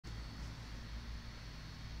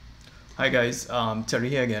Hi guys, Terry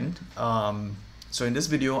here again. So in this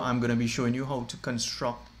video, I'm going to be showing you how to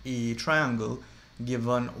construct a triangle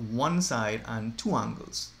given one side and two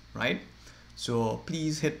angles, right? So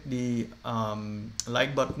please hit the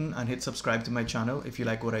like button and hit subscribe to my channel if you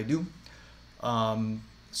like what I do.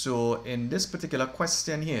 So in this particular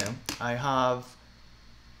question here, I have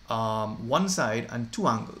one side and two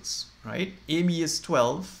angles, right? AB is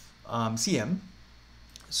 12 cm.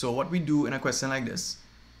 So what we do in a question like this,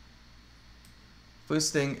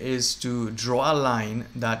 first thing is to draw a line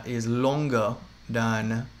that is longer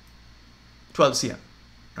than 12 cm,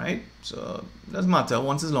 right? So it doesn't matter,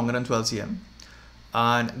 once it's longer than 12 cm.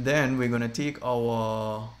 And then we're going to take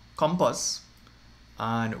our compass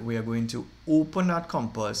and we are going to open that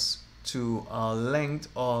compass to a length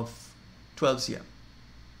of 12 cm,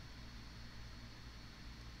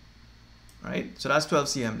 right? So that's 12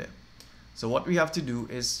 cm there. So what we have to do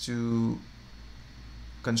is to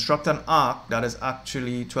construct an arc that is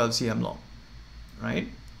actually 12 cm long, right?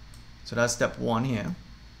 So that's step one here.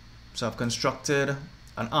 So I've constructed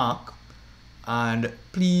an arc, and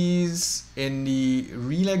please, in the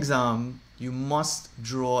real exam, you must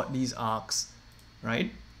draw these arcs,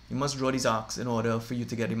 right? You must draw these arcs in order for you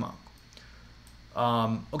to get a mark.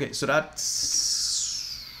 Okay, so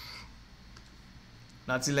that's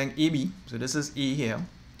the length AB. So this is A here,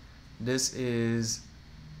 this is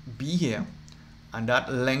B here, and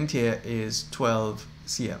that length here is 12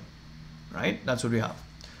 cm, right? That's what we have.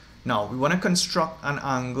 Now we want to construct an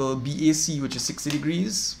angle BAC, which is 60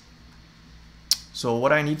 degrees. So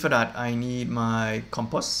what I need for that, I need my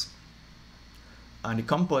compass, and the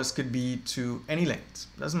compass could be to any length,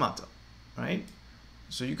 doesn't matter, right?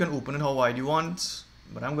 So you can open it how wide you want,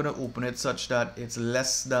 but I'm going to open it such that it's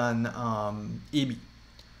less than AB.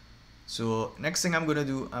 So next thing I'm going to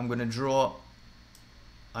do, I'm going to draw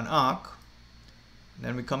an arc.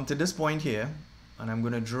 Then we come to this point here, and I'm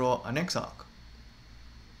going to draw a next arc,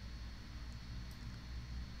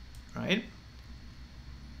 right?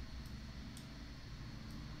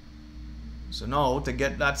 So now to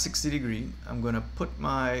get that 60 degree, I'm going to put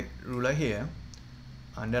my ruler here,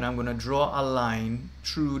 and then I'm going to draw a line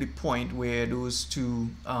through the point where those two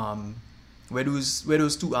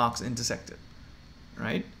two arcs intersected,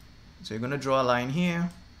 right? So you're going to draw a line here.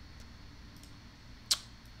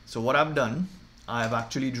 So what I've done, I've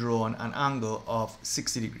actually drawn an angle of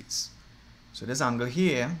 60 degrees. So this angle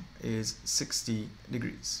here is 60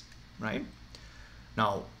 degrees, right?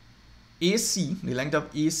 Now, AC, the length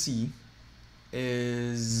of AC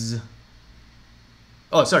is,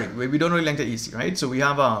 oh, sorry, we don't know the length of AC, right? So we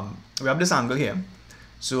have this angle here.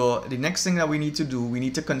 So the next thing that we need to do, we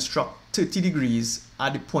need to construct 30 degrees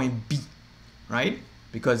at the point B, right?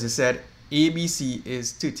 Because it said ABC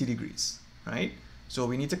is 30 degrees, right? So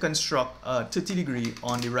we need to construct a 30 degree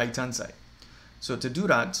on the right hand side. So to do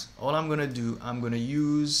that, all I'm going to do, I'm going to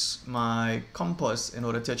use my compass in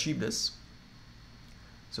order to achieve this.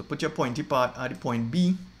 So put your pointy part at the point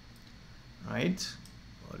B, right?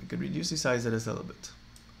 Or you could reduce the size of this a little bit,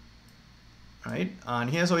 right? And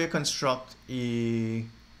here's how you construct a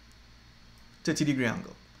 30 degree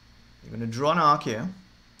angle. You're going to draw an arc here,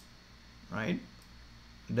 right?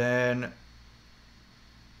 Then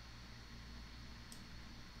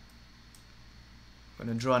I'm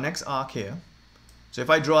going to draw a next arc here. So if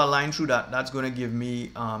I draw a line through that, that's going to give me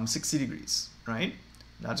 60 degrees, right?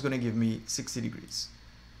 That's going to give me 60 degrees.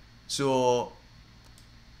 So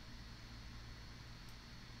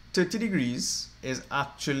 30 degrees is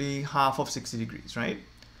actually half of 60 degrees, right?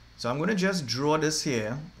 So I'm going to just draw this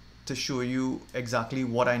here to show you exactly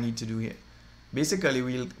what I need to do here. Basically,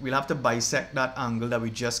 we'll have to bisect that angle that we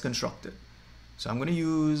just constructed. So I'm going to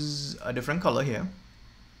use a different color here.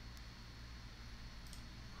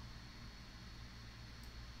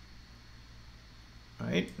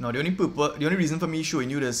 Right? Now the only reason for me showing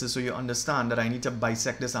you this is so you understand that I need to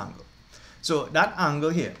bisect this angle. So that angle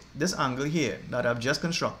here, this angle here that I've just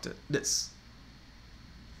constructed, this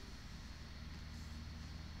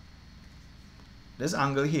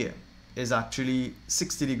angle here is actually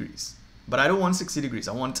 60 degrees. But I don't want 60 degrees,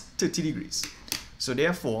 I want 30 degrees. So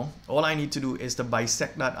therefore, all I need to do is to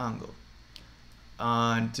bisect that angle.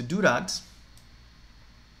 And to do that,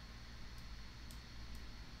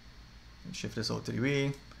 shift this out to the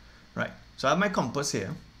way, right? So I have my compass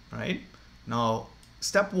here, right? Now,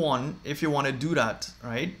 step one, if you want to do that,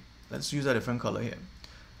 right? Let's use a different color here.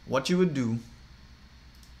 What you would do,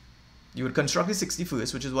 you would construct the 60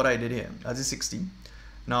 first, which is what I did here. That's the 60.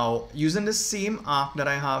 Now, using the same arc that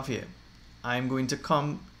I have here, I'm going to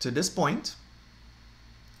come to this point,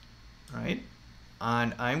 right?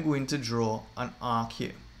 And I'm going to draw an arc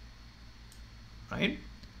here, right?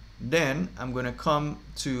 Then I'm going to come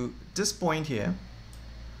to this point here,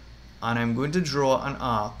 and I'm going to draw an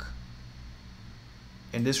arc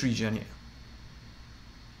in this region here,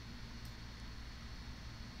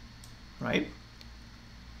 right?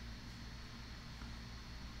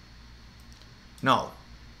 Now,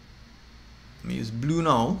 let me use blue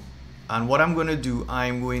now, and what I'm going to do,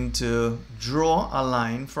 I'm going to draw a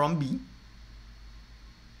line from B.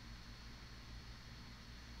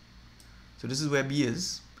 So this is where B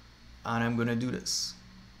is, and I'm going to do this,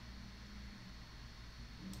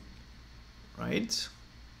 right?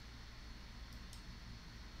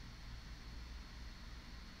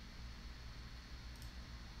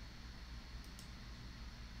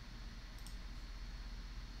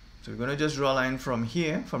 So we're going to just draw a line from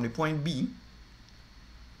here, from the point B,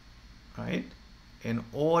 right, in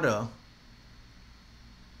order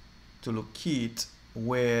to locate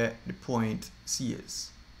where the point C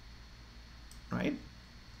is, right?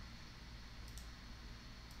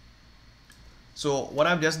 So what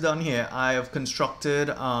I've just done here, I have constructed,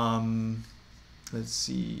 let's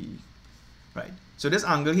see, right. So this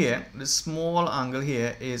angle here, this small angle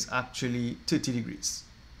here is actually 30 degrees,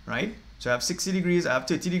 right? So I have 60 degrees, I have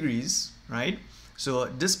 30 degrees, right? So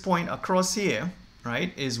this point across here,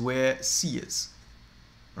 right, is where C is,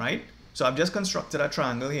 right? So I've just constructed a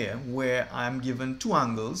triangle here where I'm given two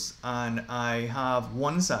angles and I have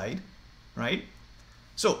one side, right?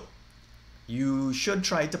 So you should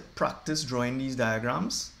try to practice drawing these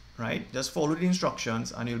diagrams, right? Just follow the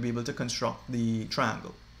instructions and you'll be able to construct the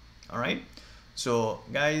triangle, all right? So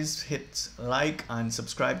guys, hit like and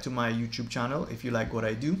subscribe to my YouTube channel if you like what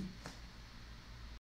I do.